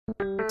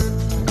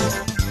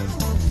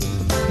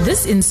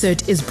This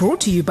insert is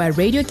brought to you by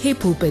Radio K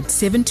Pulpit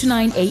 7 to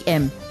 9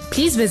 a.m.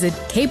 Please visit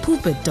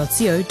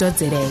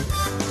kpulpit.co.za.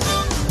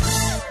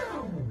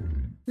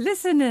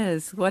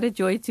 Listeners, what a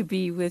joy to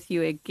be with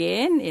you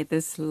again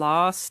this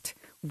last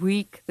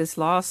week, this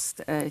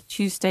last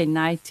Tuesday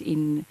night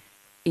in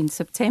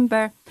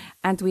September.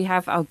 And we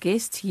have our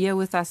guest here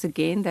with us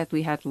again that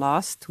we had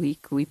last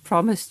week. We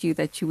promised you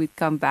that she would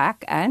come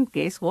back, and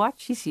guess what?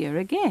 She's here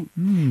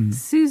again.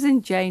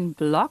 Susan Jane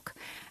Block.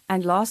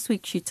 And last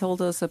week she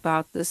told us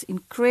about this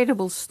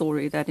incredible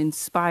story that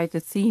inspired the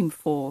theme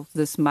for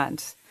this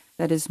month,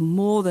 that is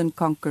more than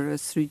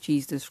conquerors through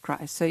Jesus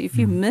Christ. So if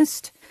you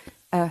missed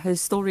her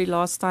story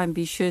last time,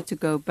 be sure to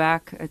go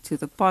back to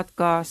the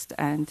podcast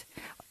and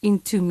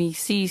into me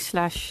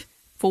 //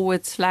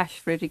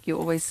 Frederick, you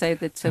always say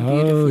that so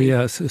beautifully. Oh,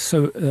 yes.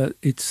 So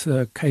it's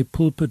K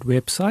Pulpit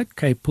website,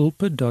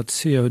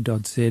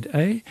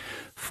 kpulpit.co.za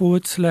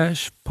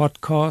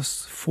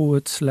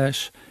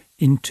 /podcast/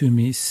 into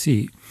me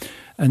see.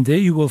 And there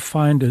you will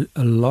find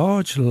a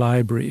large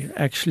library.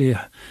 Actually,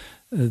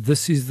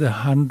 this is the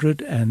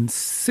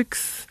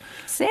 106th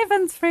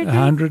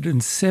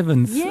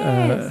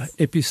 107th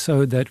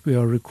episode that we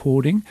are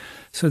recording.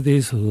 So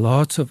there's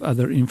lots of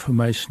other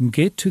information.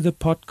 Get to the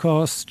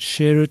podcast,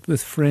 share it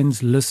with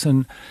friends,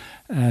 listen,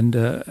 and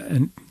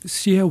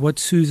see what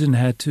Susan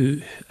had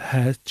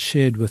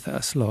shared with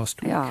us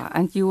last week. Yeah,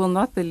 and you will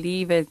not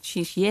believe it.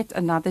 She's yet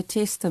another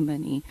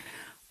testimony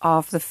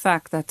of the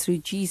fact that through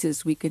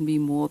Jesus we can be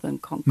more than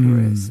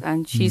conquerors.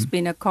 And she's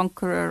been a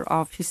conqueror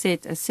of, she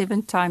said, a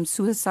 7-time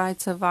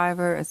suicide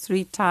survivor, a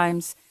 3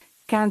 times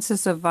cancer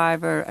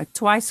survivor, a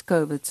twice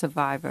COVID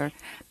survivor,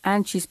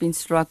 and she's been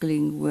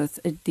struggling with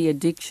the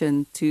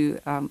addiction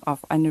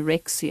of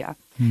anorexia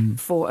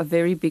for a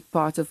very big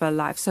part of her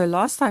life. So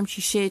last time she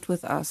shared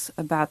with us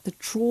about the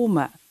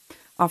trauma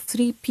of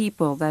 3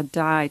 people that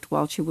died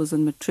while she was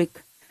in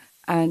matric,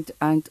 and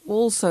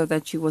also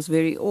that she was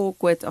very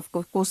awkward. Of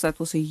course, that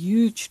was a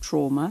huge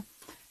trauma.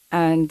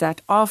 And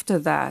that after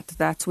that,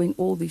 that's when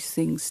all these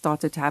things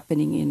started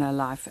happening in her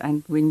life.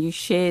 And when you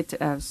shared,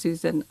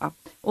 Susan,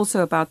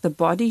 also about the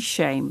body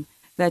shame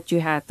that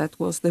you had, that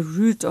was the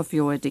root of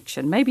your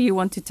addiction. Maybe you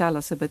want to tell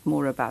us a bit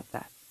more about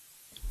that.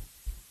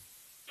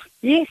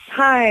 Yes,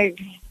 hi.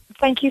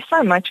 Thank you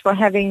so much for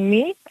having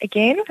me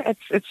again.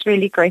 It's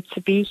really great to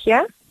be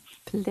here.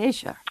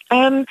 Pleasure.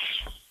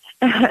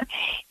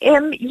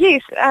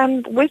 Yes,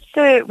 with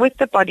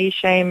the body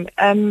shame,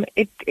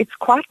 it's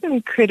quite an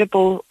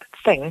incredible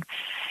thing,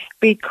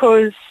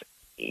 because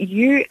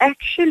you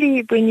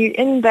actually, when you're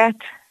in that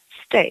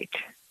state,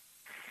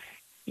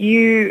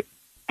 you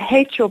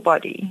hate your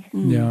body.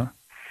 Yeah.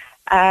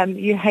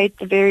 You hate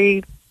the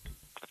very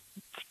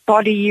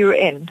body you're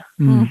in.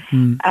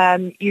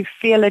 You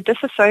feel a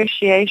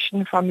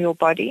disassociation from your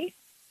body.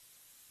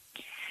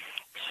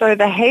 So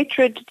the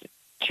hatred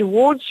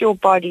towards your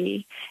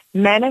body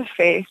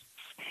manifests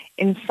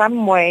in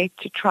some way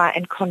to try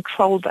and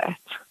control that.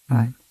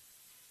 Right.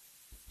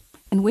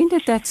 And when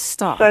did that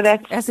start? So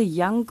that's, as a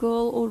young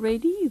girl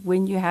already,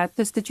 when you had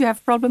this, did you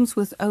have problems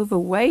with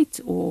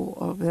overweight,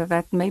 or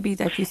that maybe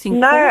that you think?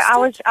 No, I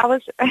was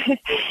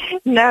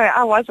no,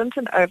 I wasn't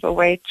an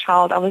overweight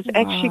child. I was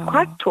actually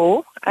quite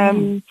tall,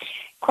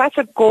 quite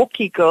a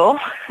gawky girl.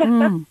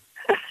 And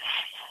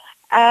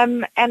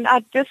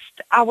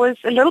I was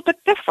a little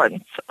bit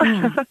different.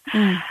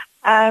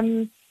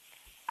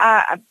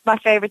 My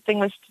favorite thing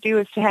was to do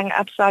was to hang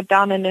upside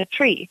down in a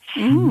tree.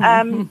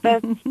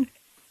 But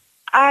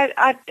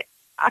I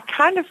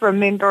kind of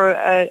remember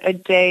a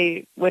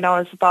day when I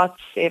was about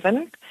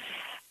 7,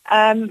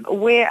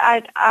 where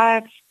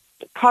I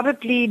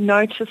probably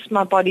noticed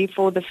my body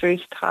for the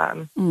first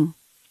time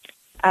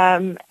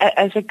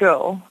as a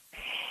girl,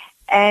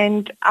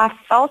 and I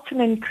felt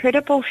an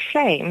incredible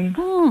shame.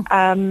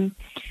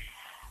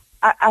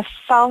 I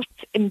felt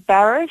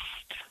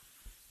embarrassed.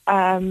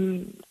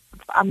 I'm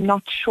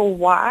not sure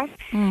why.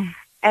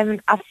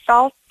 And I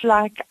felt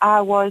like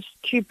I was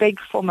too big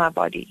for my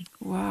body.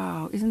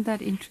 Wow, isn't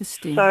that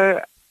interesting? So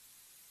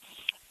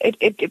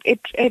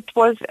it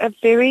was a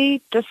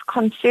very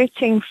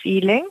disconcerting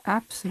feeling.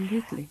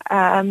 Absolutely.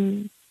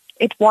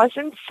 It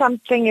wasn't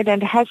something, it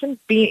hasn't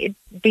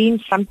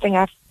been something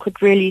I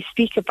could really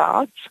speak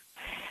about.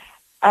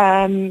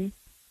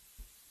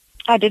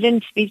 I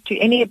didn't speak to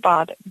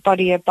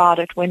anybody about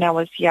it when I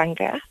was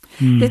younger.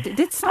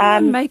 Did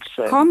someone make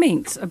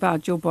comments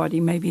about your body?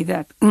 Maybe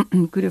that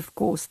could have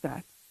caused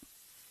that.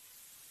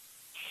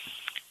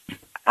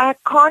 I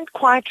can't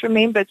quite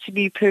remember, to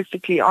be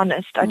perfectly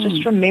honest. I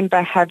just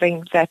remember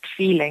having that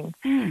feeling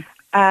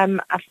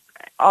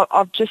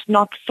of just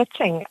not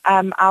fitting.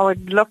 I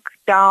would look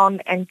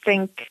down and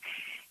think,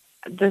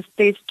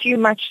 there's too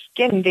much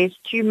skin, there's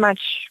too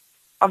much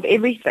of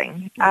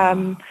everything.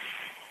 Wow.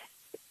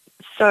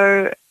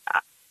 So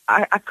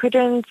I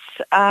couldn't,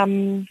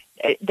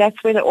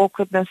 that's where the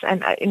awkwardness,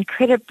 and I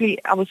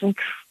was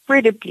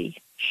incredibly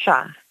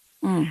shy.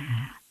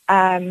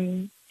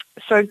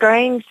 So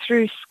going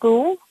through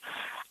school,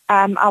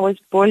 I was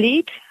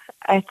bullied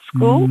at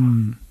school.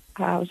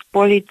 I was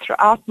bullied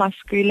throughout my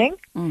schooling.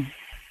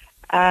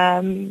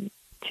 To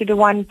the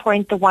one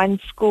point, the one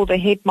school, the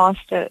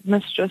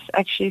mistress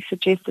actually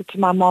suggested to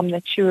my mom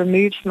that she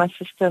removes my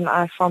sister and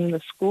I from the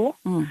school.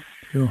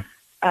 Sure.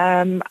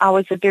 I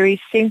was a very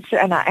sensitive,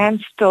 and I am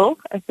still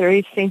a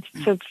very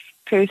sensitive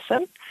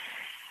person.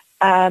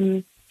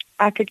 I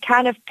could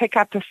kind of pick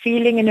up a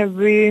feeling in a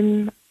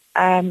room.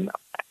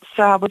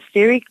 So I was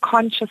very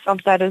conscious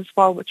of that as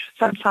well, which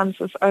sometimes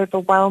was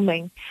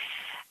overwhelming.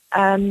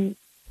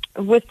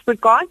 With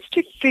regards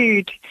to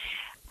food,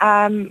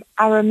 I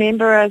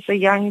remember as a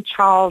young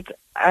child,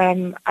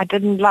 I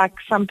didn't like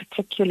some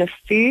particular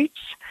foods.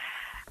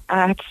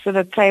 I had to sit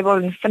at a table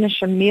and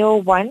finish a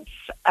meal once,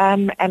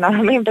 and I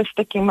remember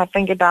sticking my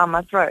finger down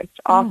my throat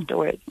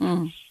afterwards.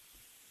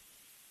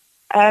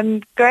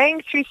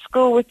 Going through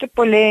school with the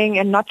bullying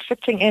and not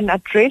fitting in, I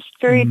dressed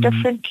very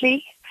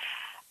differently.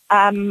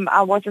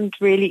 I wasn't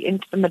really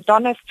into the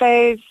Madonna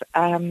phase.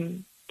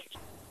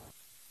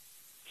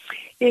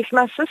 Yes,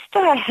 my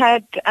sister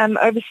had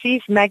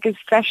overseas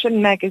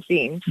fashion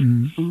magazines.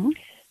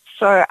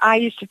 So I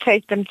used to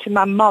take them to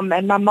my mom,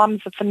 and my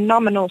mom's a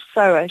phenomenal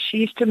sewer. She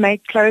used to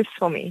make clothes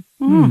for me.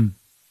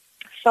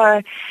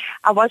 So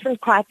I wasn't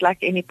quite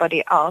like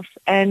anybody else.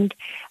 And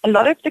a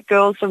lot of the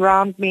girls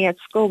around me at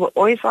school were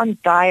always on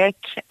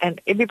diet, and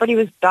everybody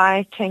was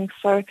dieting.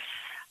 So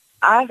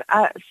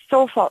I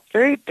still felt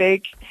very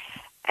big,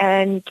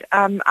 and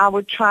I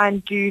would try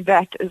and do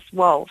that as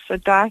well. So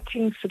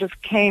dieting sort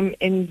of came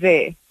in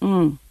there.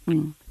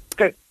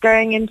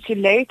 Going into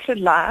later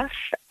life,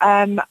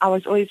 I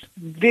was always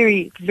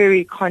very,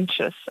 very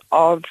conscious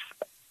of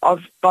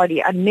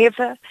body. I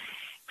never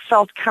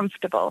felt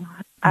comfortable.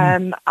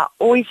 I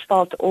always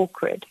felt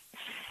awkward.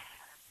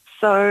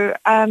 So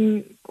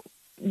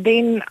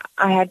then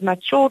I had my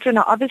children.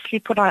 I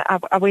obviously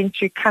I went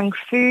to Kung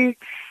Fu.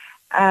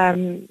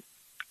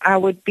 I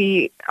was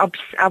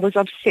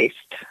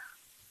obsessed.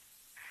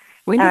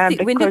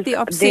 When did the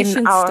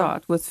obsession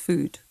start with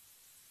food?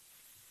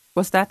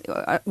 Was that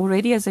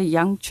already as a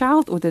young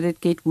child, or did it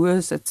get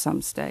worse at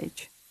some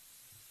stage?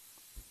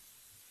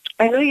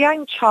 As a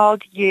young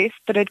child, yes,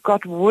 but it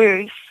got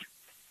worse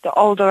the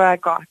older I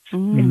got.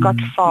 It got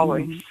far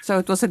worse. So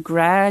it was a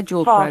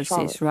gradual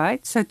process,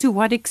 right? So to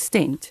what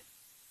extent?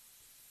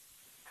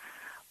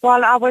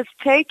 Well, I was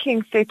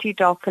taking 30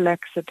 Dulcolax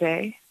a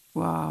day.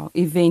 Wow,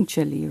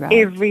 eventually, right?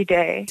 Every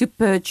day. To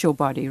purge your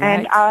body,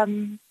 right?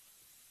 And,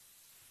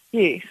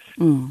 yes.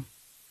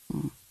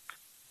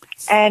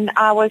 And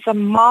I was a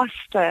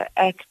master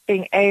at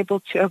being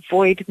able to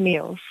avoid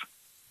meals.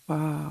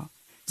 Wow.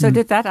 So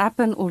did that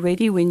happen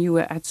already when you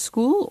were at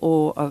school,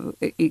 or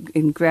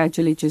it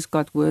gradually just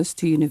got worse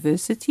to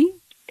university?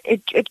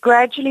 It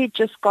gradually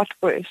just got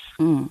worse.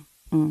 It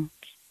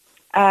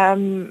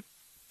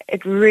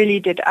really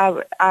did.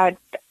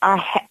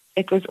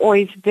 It was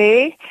always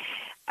there.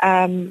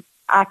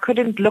 I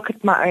couldn't look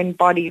at my own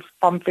body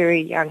from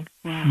very young.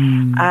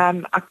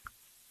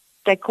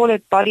 They call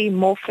it body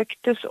morphic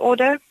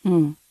disorder.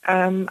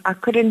 I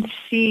couldn't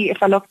see,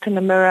 if I looked in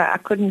the mirror, I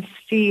couldn't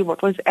see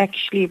what I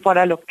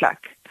looked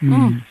like.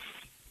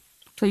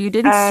 So you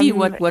didn't see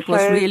what was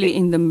really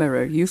in the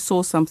mirror. You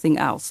saw something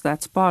else.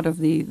 That's part of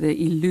the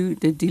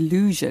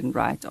delusion,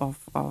 right, of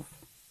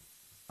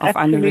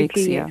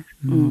anorexia.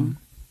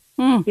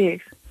 Yes.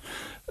 Yes.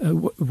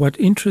 What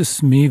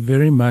interests me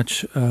very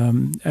much,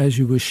 as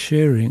you were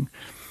sharing,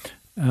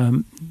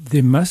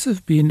 there must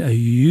have been a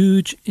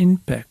huge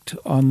impact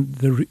on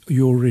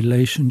your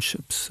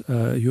relationships,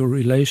 your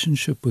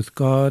relationship with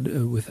God,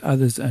 with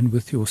others, and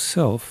with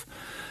yourself.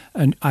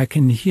 And I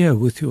can hear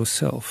with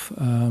yourself.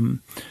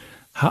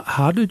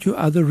 How did your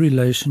other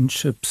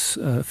relationships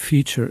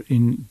feature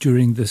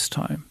during this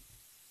time?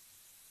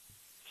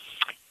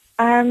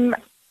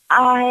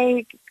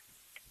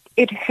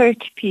 It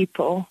hurt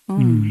people.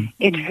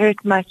 It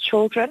hurt my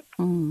children.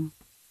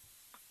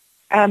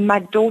 My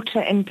daughter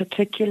in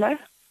particular.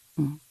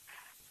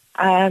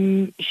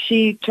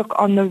 She took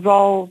on the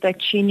role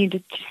that she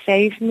needed to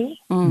save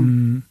me.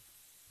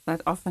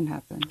 That often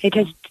happens. It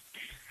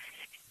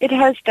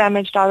has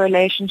damaged our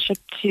relationship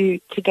to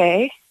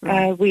today.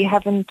 Right. We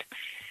haven't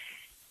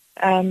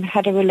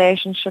had a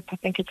relationship, I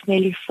think it's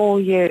nearly 4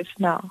 years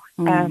now.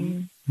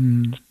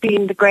 It's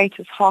been the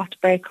greatest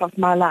heartbreak of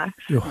my life.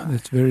 Oh,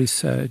 that's very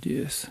sad,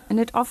 yes. And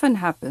it often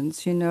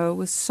happens,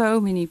 with so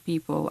many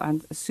people,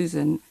 and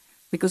Susan,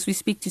 because we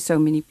speak to so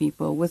many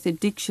people, with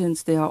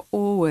addictions, there are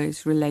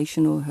always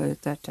relational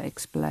hurt that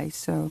takes place.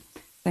 So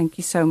thank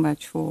you so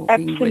much for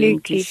being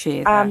willing to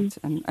share that.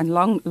 And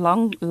long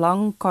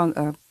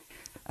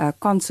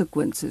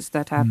consequences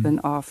that happen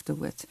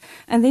afterwards.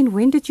 And then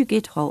when did you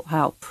get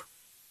help?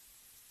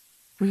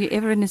 Were you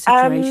ever in a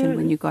situation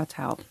when you got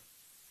help?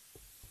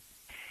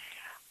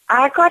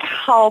 I got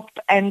help,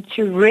 and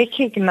to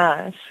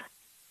recognize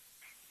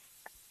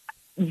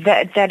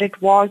that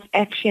it was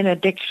actually an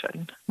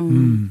addiction,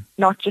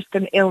 not just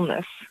an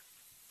illness.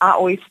 I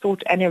always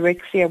thought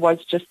anorexia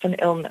was just an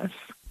illness.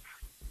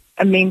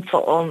 a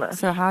mental illness.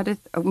 So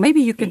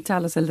maybe you can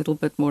tell us a little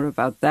bit more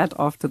about that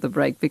after the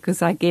break,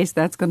 because I guess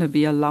that's going to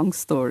be a long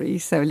story.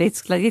 So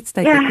let's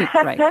take a quick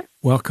break.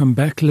 Welcome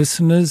back,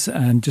 listeners.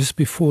 And just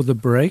before the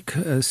break,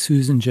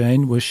 Susan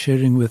Jane was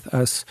sharing with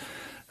us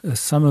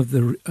some of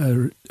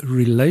the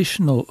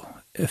relational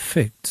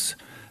effects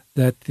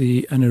that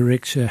the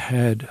anorexia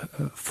had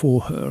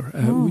for her.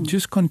 We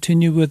just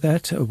continue with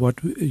that,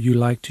 what you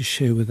like to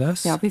share with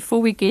us? Yeah,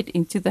 before we get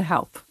into the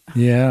help.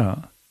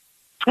 Yeah.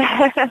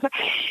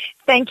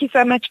 Thank you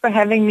so much for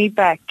having me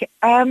back.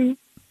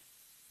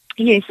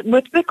 Yes,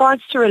 with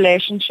regards to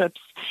relationships,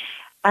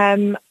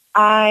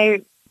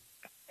 I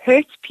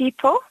hurt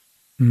people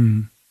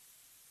and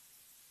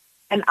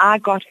I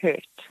got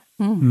hurt.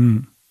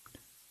 And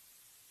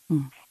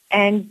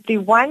the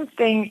one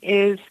thing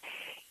is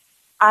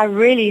I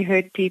really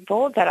hurt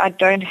people that I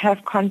don't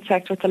have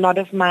contact with a lot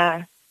of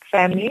my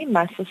family,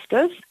 my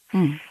sisters.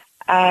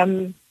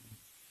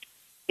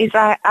 Is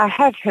I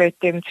have hurt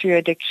them through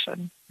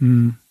addiction.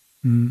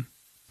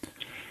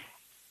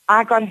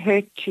 I got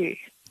hurt too.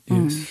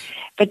 Yes.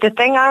 But the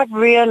thing I've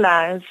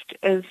realized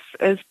is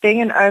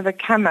being an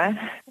overcomer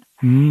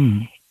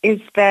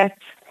is that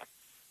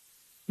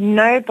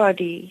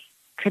nobody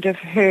could have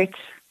hurt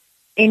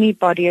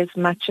anybody as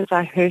much as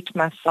I hurt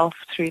myself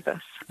through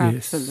this.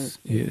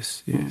 Absolutely.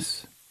 Yes.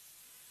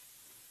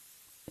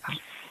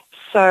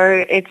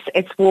 So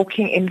it's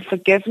walking in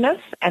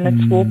forgiveness and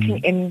it's walking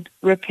in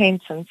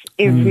repentance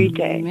every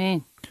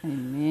day.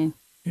 Amen.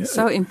 Yeah.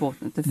 So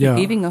important, the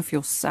forgiving of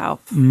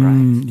yourself,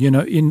 right?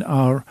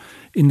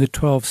 In the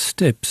 12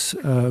 steps,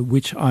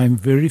 which I'm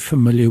very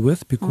familiar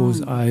with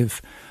because I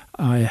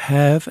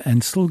have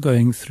and still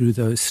going through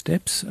those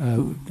steps.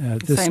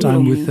 This Same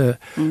time with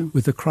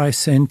with a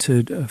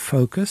Christ-centered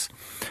focus.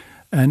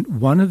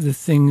 And one of the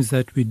things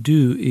that we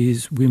do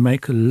is we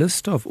make a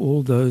list of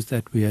all those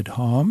that we had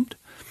harmed.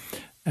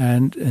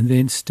 And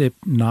then step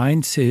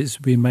 9 says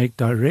we make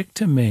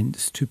direct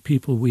amends to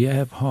people we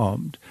have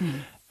harmed.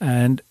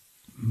 And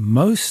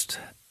most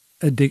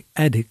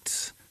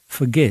addicts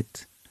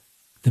forget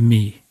the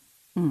me.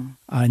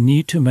 I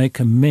need to make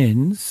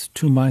amends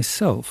to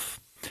myself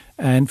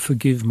and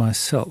forgive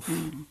myself.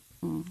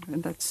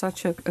 And that's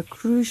such a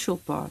crucial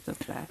part of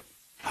that.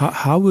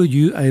 How were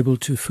you able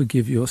to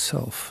forgive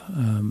yourself,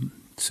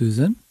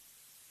 Susan?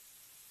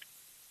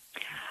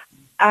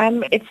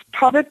 It's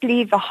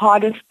probably the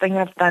hardest thing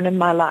I've done in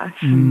my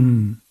life.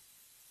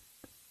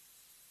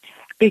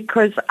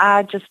 Because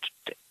I just,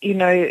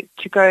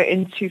 to go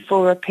into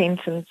full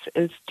repentance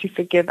is to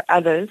forgive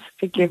others,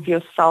 forgive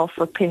yourself,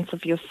 repent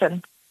of your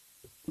sin.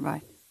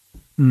 Right.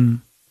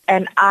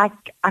 And I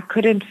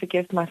couldn't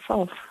forgive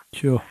myself.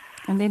 Sure.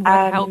 And then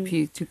what helped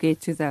you to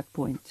get to that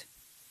point?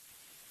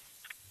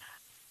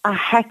 I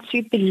had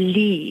to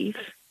believe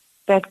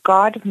that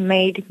God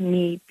made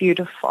me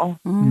beautiful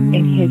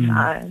in His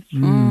eyes.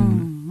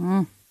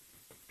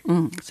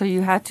 So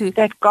you had to...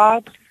 That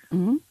God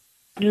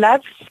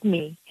loves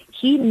me.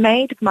 He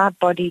made my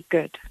body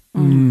good.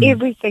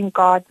 Everything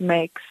God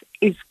makes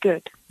is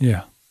good.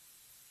 Yeah.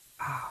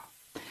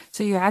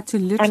 So you had to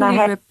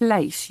literally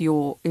replace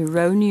your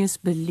erroneous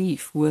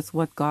belief with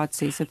what God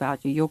says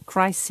about you, your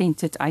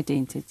Christ-centered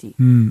identity.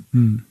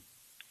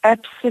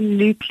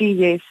 Absolutely,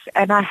 yes.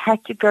 And I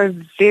had to go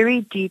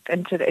very deep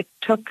into it. It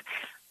took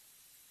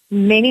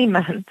many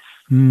months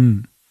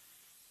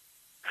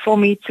for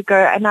me to go.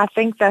 And I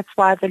think that's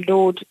why the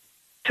Lord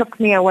took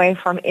me away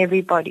from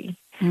everybody,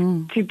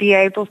 to be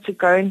able to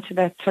go into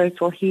that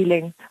total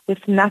healing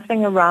with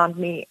nothing around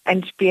me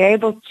and to be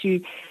able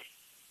to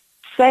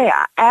say,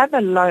 I am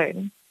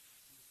alone,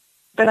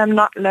 but I'm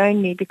not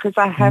lonely because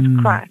I have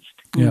Christ.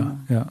 Yeah.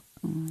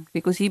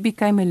 Because He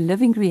became a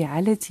living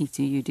reality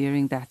to you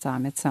during that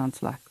time, it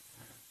sounds like.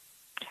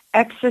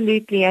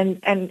 Absolutely.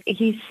 And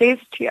He says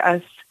to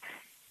us,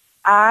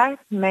 I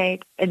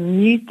made a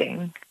new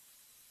thing.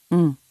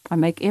 I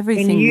make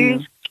everything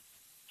new.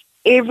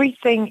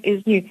 Everything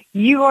is new.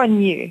 You are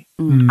new.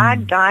 I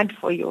died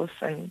for your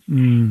sins.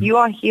 You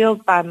are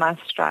healed by my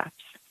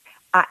stripes.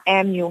 I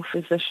am your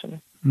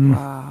physician.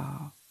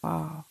 Wow.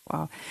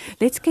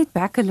 Let's get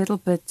back a little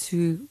bit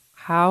to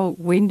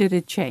when did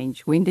it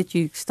change? When did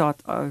you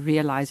start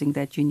realizing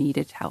that you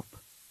needed help?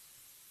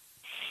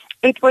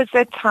 It was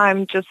a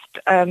time just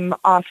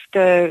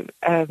after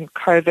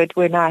COVID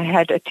when I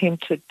had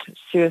attempted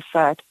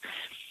suicide.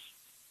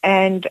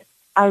 And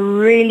I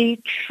really,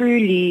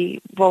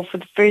 truly, for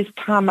the first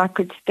time I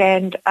could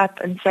stand up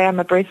and say I'm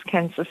a breast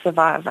cancer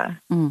survivor.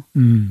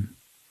 Even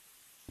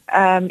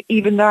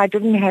though I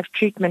didn't have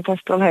treatment, I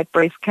still had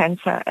breast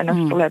cancer and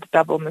I still had a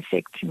double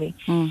mastectomy.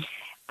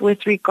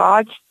 With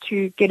regards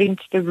to getting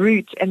to the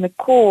root and the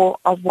core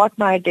of what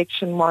my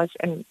addiction was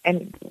and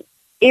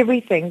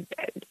everything,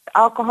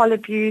 alcohol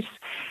abuse,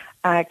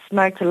 I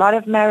smoked a lot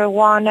of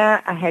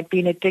marijuana, I had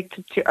been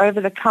addicted to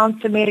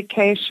over-the-counter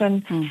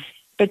medication,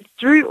 but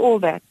through all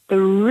that, the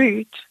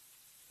root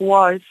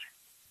was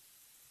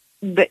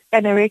the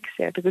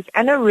anorexia, because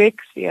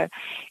anorexia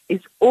is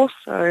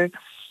also,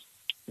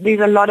 there's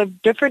a lot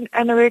of different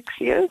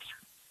anorexias.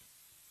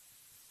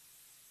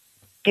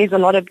 there's a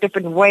lot of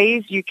different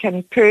ways you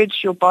can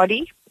purge your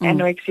body.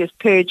 Anorexia is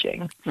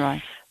purging.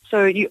 Right.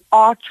 So you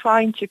are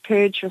trying to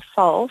purge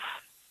yourself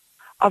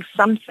of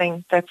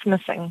something that's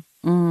missing.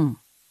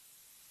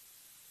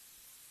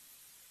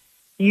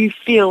 You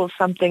feel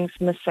something's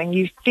missing.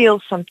 You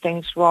feel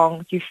something's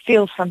wrong. You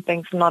feel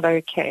something's not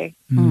okay.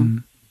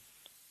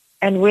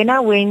 And when I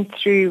went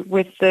through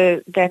with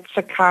that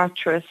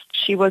psychiatrist,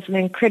 she was an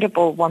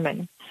incredible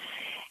woman.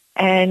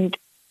 And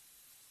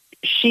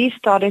she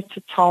started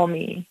to tell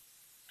me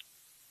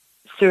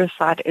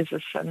suicide is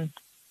a sin.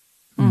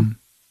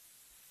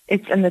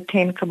 It's in the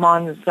 10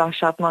 Commandments, thou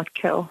shalt not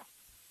kill.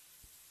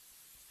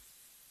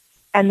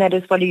 And that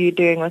is, what are you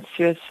doing with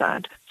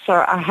suicide? So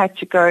I had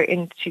to go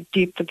into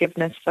deep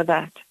forgiveness for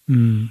that.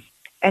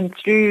 And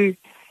through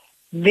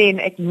then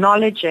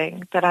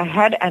acknowledging that I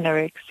had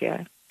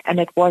anorexia and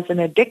it was an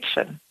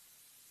addiction,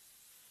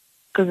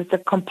 because it's a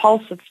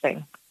compulsive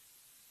thing.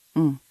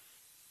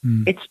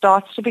 It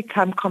starts to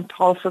become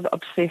compulsive,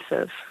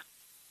 obsessive.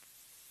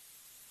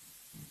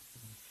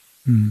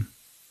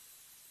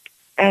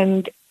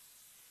 And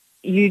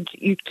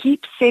you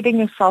keep setting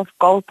yourself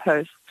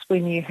goalposts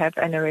when you have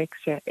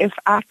anorexia. If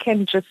I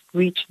can just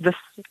reach this,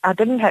 I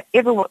didn't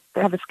ever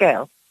have a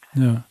scale.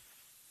 Yeah.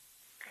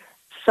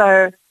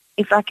 So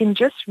if I can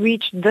just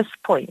reach this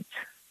point,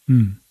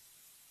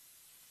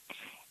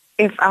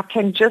 if I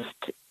can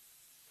just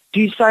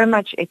do so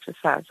much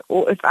exercise,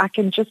 or if I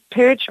can just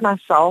purge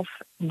myself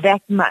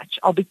that much,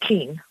 I'll be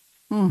clean.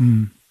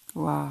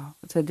 Wow.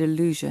 It's a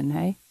delusion,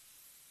 hey?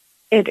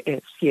 It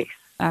is, yes.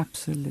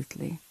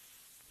 Absolutely.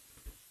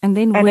 And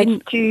then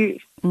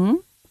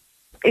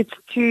it's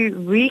to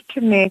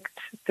reconnect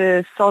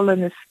the soul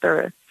and the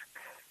spirit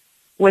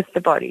with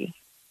the body.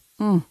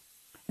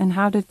 And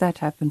how did that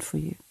happen for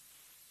you?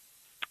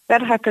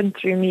 That happened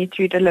through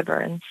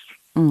deliverance.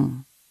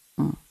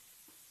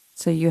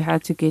 So you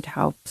had to get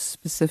help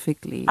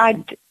specifically.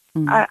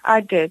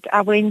 I did.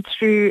 I went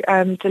through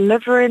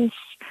deliverance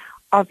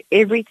of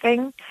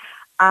everything.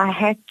 I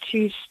had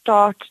to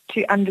start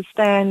to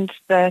understand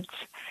that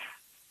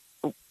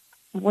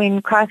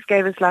when Christ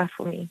gave his life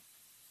for me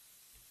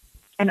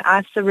and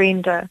I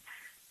surrender,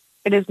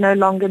 it is no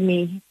longer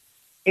me.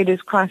 It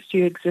is Christ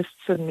who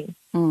exists in me.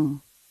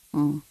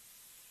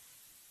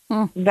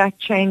 That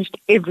changed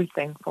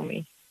everything for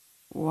me.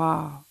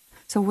 Wow.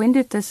 So when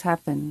did this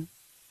happen?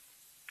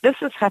 This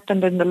has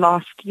happened in the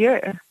last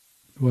year.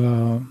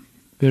 Wow.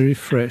 Very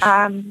fresh.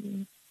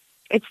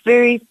 It's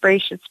very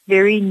fresh. It's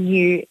very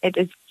new.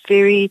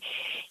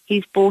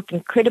 He's brought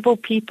incredible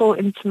people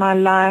into my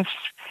life.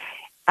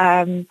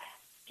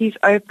 He's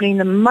opening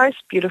the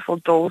most beautiful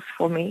doors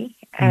for me,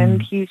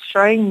 and he's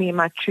showing me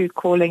my true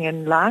calling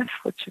in life,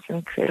 which is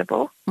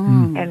incredible,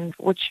 and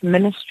which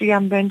ministry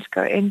I'm going to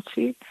go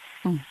into.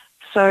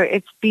 So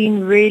it's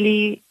been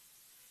really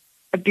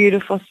a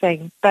beautiful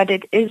thing, but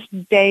it is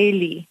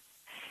daily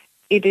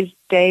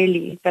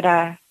that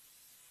I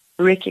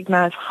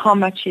recognize how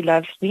much he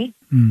loves me,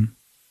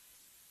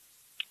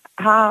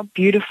 how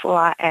beautiful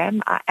I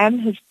am. I am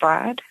his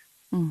bride.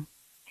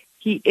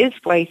 He is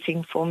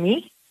waiting for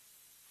me.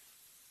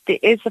 There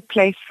is a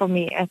place for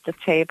me at the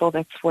table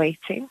that's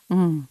waiting.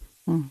 And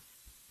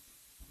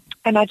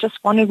I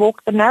just want to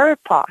walk the narrow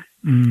path.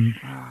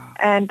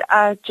 And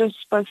I just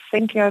was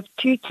thinking of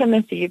 2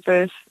 Timothy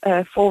 4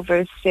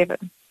 verse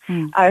 7.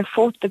 I have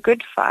fought the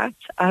good fight.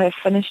 I have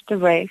finished the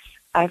race.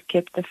 I have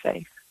kept the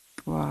faith.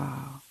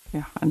 Wow.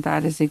 Yeah, and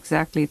that is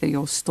exactly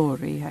your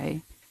story,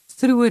 hey?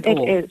 Through it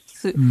all. It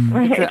is.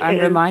 I'm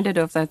reminded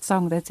of that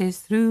song that says,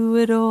 through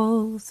it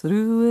all,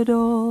 through it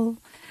all.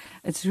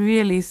 It's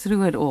really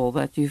through it all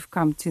that you've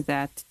come to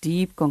that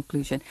deep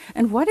conclusion.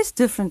 And what is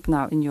different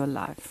now in your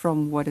life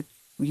from what it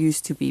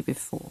used to be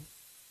before?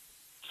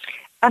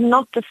 I'm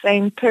not the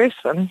same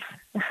person.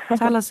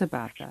 Tell us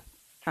about that.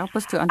 Help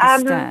us to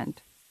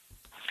understand.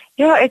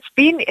 Yeah, it's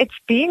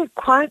been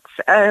quite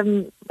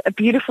a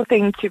beautiful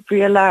thing to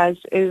realize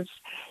is,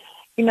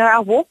 I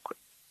walk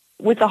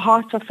with a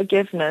heart of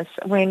forgiveness.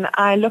 When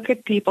I look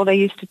at people, they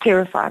used to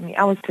terrify me.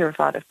 I was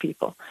terrified of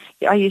people.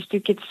 I used to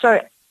get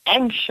so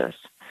anxious.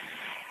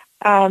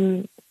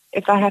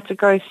 If I had to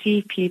go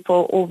see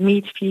people or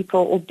meet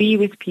people or be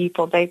with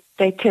people, they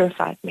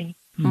terrified me.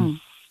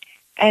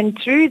 And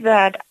through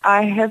that,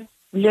 I have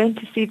learned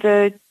to see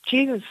the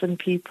Jesus in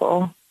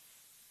people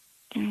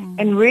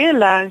and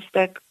realize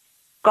that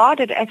God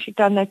had actually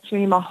done that to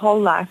me my whole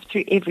life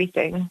through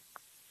everything.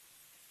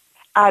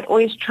 I'd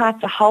always tried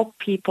to help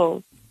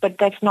people, but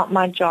that's not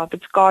my job.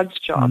 It's God's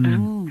job.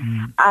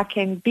 I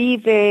can be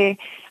there.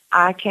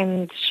 I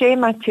can share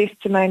my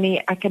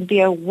testimony. I can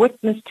be a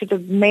witness to the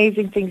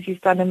amazing things he's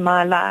done in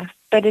my life.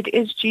 But it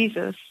is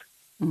Jesus.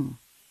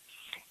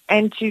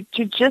 And to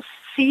just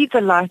see the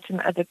light in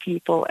other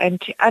people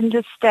and to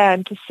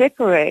understand, to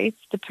separate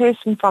the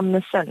person from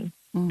the sin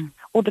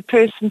or the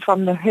person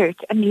from the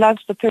hurt and love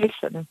the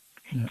person.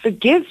 Yeah.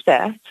 Forgive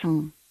that,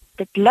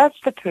 but love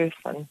the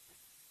person.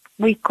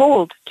 We're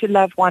called to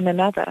love one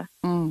another.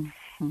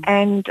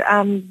 And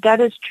that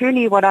is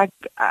truly what I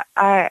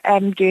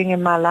am doing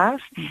in my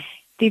life.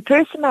 The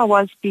person I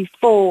was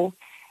before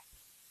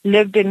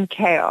lived in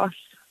chaos,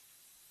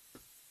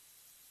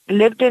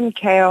 lived in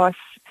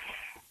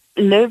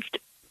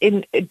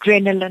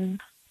adrenaline,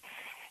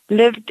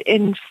 lived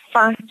in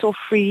fight or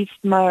freeze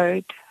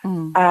mode,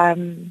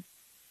 who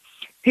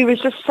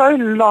was just so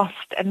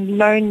lost and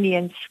lonely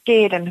and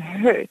scared and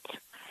hurt.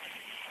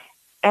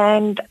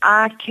 And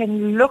I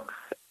can look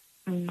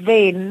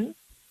then,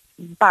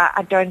 but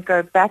I don't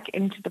go back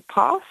into the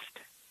past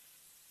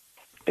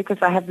because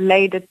I have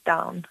laid it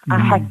down. I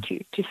had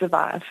to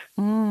survive.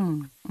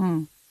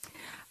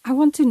 I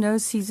want to know,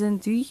 Susan,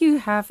 do you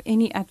have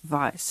any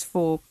advice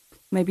for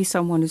maybe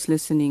someone who's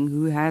listening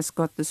who has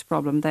got this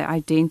problem, they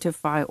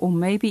identify, or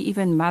maybe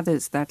even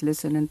mothers that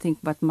listen and think,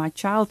 but my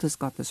child has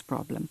got this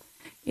problem.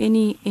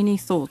 Any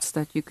thoughts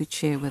that you could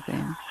share with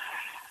them?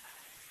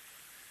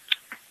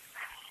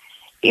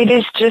 It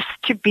is just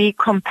to be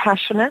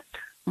compassionate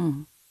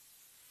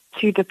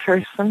to the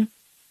person,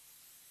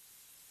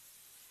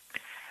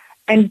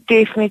 and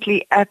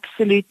definitely,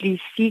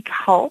 absolutely seek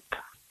help,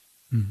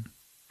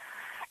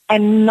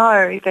 and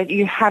know that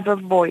you have a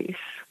voice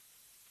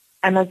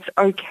and it's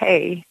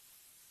okay.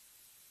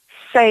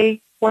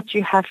 Say what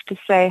you have to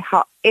say,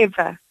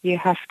 however you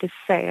have to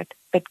say it,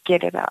 but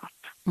get it out.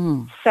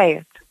 Say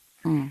it.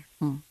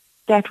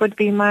 That would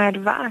be my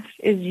advice,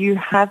 is you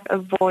have a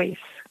voice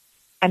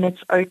and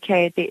it's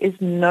okay. There is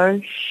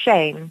no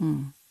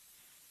shame.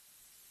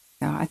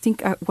 Yeah, I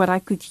think what I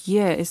could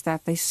hear is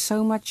that there's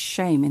so much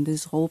shame in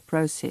this whole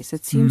process.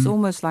 It seems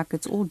almost like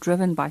it's all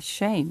driven by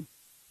shame.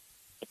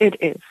 It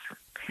is.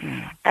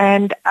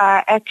 And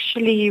I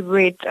actually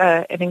read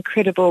an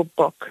incredible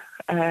book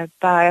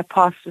by a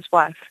pastor's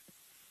wife.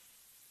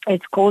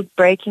 It's called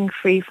Breaking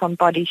Free from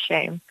Body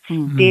Shame.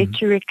 Dare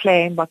to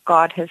reclaim what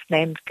God has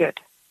named good.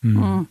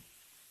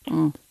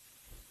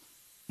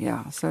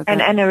 Yeah. So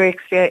and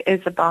anorexia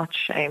is about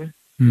shame.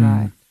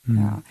 Right.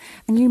 Yeah.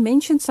 And you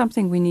mentioned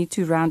something we need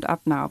to round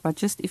up now, but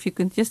just if you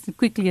can just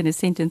quickly in a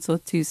sentence or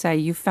two say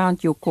you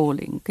found your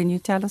calling. Can you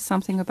tell us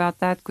something about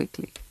that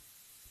quickly?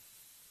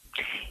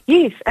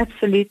 Yes,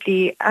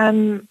 absolutely.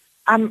 I'm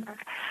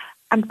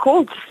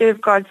called to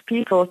serve God's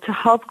people, to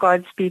help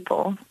God's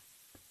people.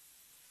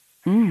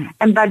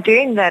 And by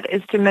doing that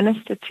is to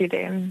minister to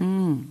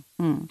them.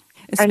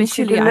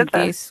 Especially, I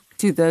guess,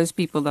 to those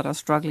people that are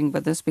struggling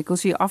with this,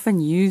 because He often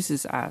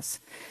uses us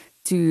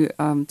to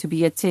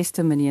be a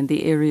testimony in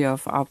the area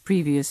of our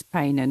previous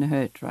pain and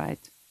hurt, right?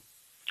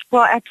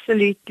 Well,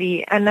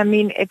 absolutely. And I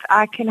mean, if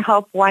I can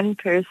help one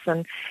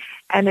person,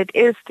 and it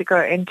is to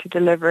go into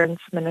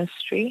deliverance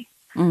ministry,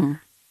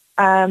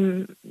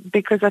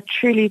 because I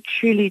truly,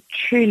 truly,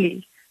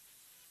 truly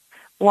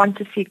want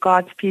to see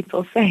God's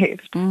people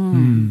saved.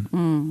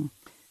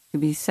 To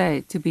be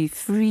saved, to be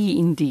free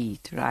indeed,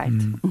 right?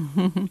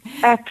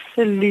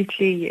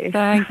 Absolutely, yes.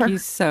 Thank you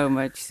so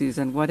much,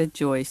 Susan. What a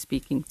joy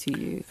speaking to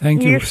you.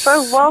 Thank you. You're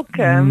so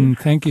welcome.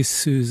 Thank you,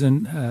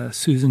 Susan.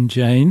 Susan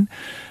Jane.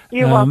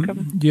 You're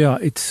welcome. Yeah,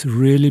 it's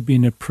really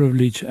been a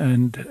privilege,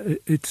 and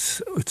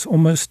it's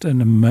almost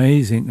an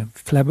amazing,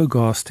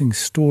 flabbergasting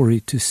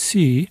story to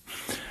see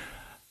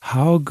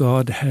how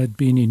God had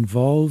been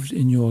involved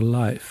in your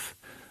life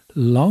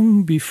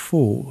long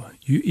before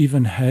you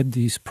even had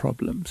these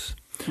problems.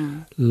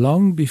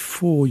 Long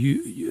before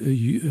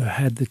you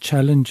had the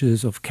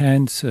challenges of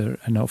cancer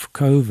and of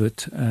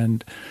COVID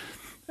and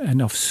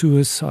of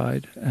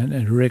suicide and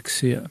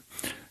anorexia.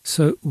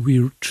 So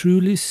we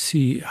truly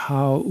see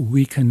how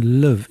we can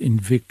live in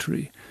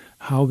victory,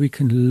 how we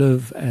can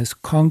live as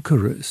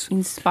conquerors.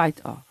 In spite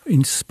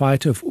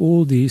of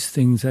all these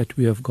things that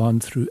we have gone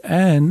through,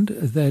 and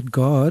that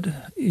God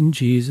in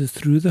Jesus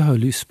through the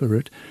Holy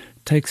Spirit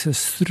takes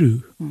us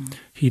through.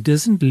 He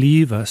doesn't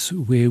leave us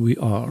where we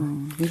are.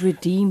 He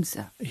redeems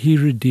us. He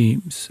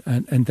redeems.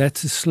 And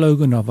that's the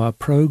slogan of our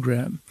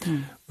program.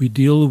 We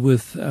deal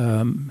with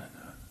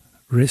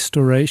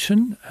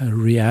restoration,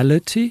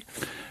 reality,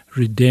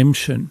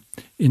 redemption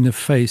in the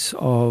face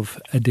of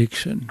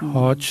addiction,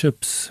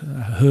 hardships,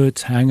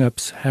 hurts,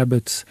 hang-ups,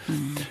 habits.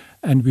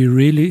 And we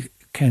really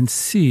can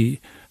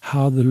see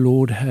how the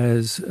Lord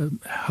has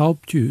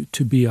helped you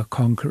to be a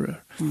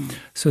conqueror.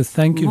 So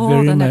thank you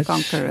very much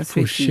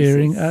for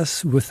sharing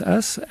with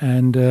us.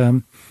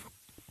 And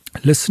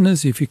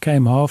listeners, if you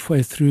came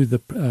halfway through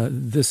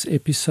this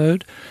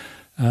episode,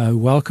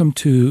 welcome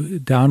to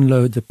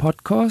download the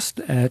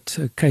podcast at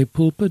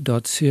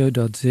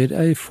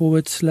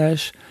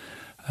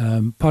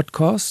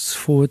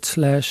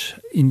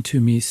kpulpit.co.za/podcasts/Into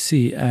Me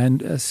See,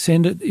 and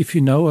send it if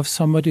you know of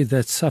somebody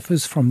that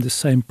suffers from the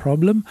same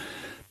problem.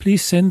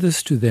 Please send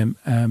this to them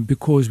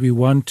because we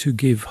want to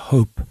give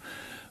hope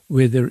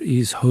where there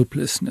is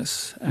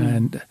hopelessness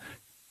and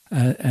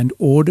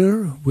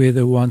order where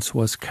there once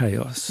was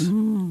chaos.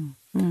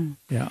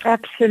 Yeah,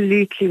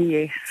 absolutely,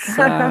 yes.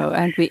 So,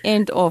 and we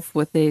end off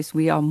with this: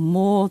 we are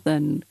more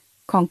than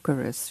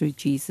conquerors through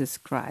Jesus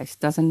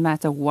Christ. Doesn't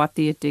matter what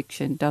the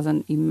addiction,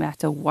 doesn't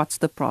matter what's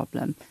the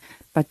problem,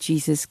 but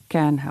Jesus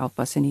can help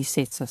us and He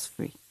sets us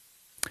free.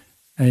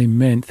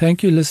 Amen.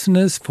 Thank you,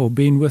 listeners, for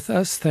being with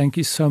us. Thank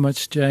you so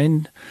much,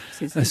 Jane,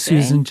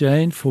 Susan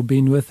Jane, for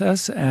being with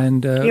us.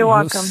 And You're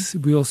welcome.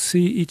 We'll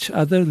see each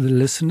other, the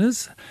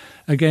listeners,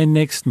 again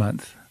next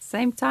month.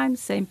 Same time,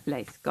 same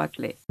place. God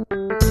bless.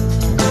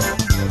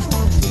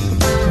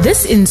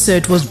 This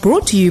insert was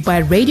brought to you by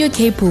Radio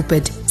K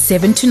Pulpit,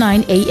 7 to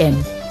 9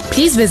 a.m.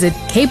 Please visit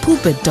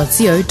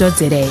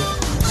kpulpit.co.za.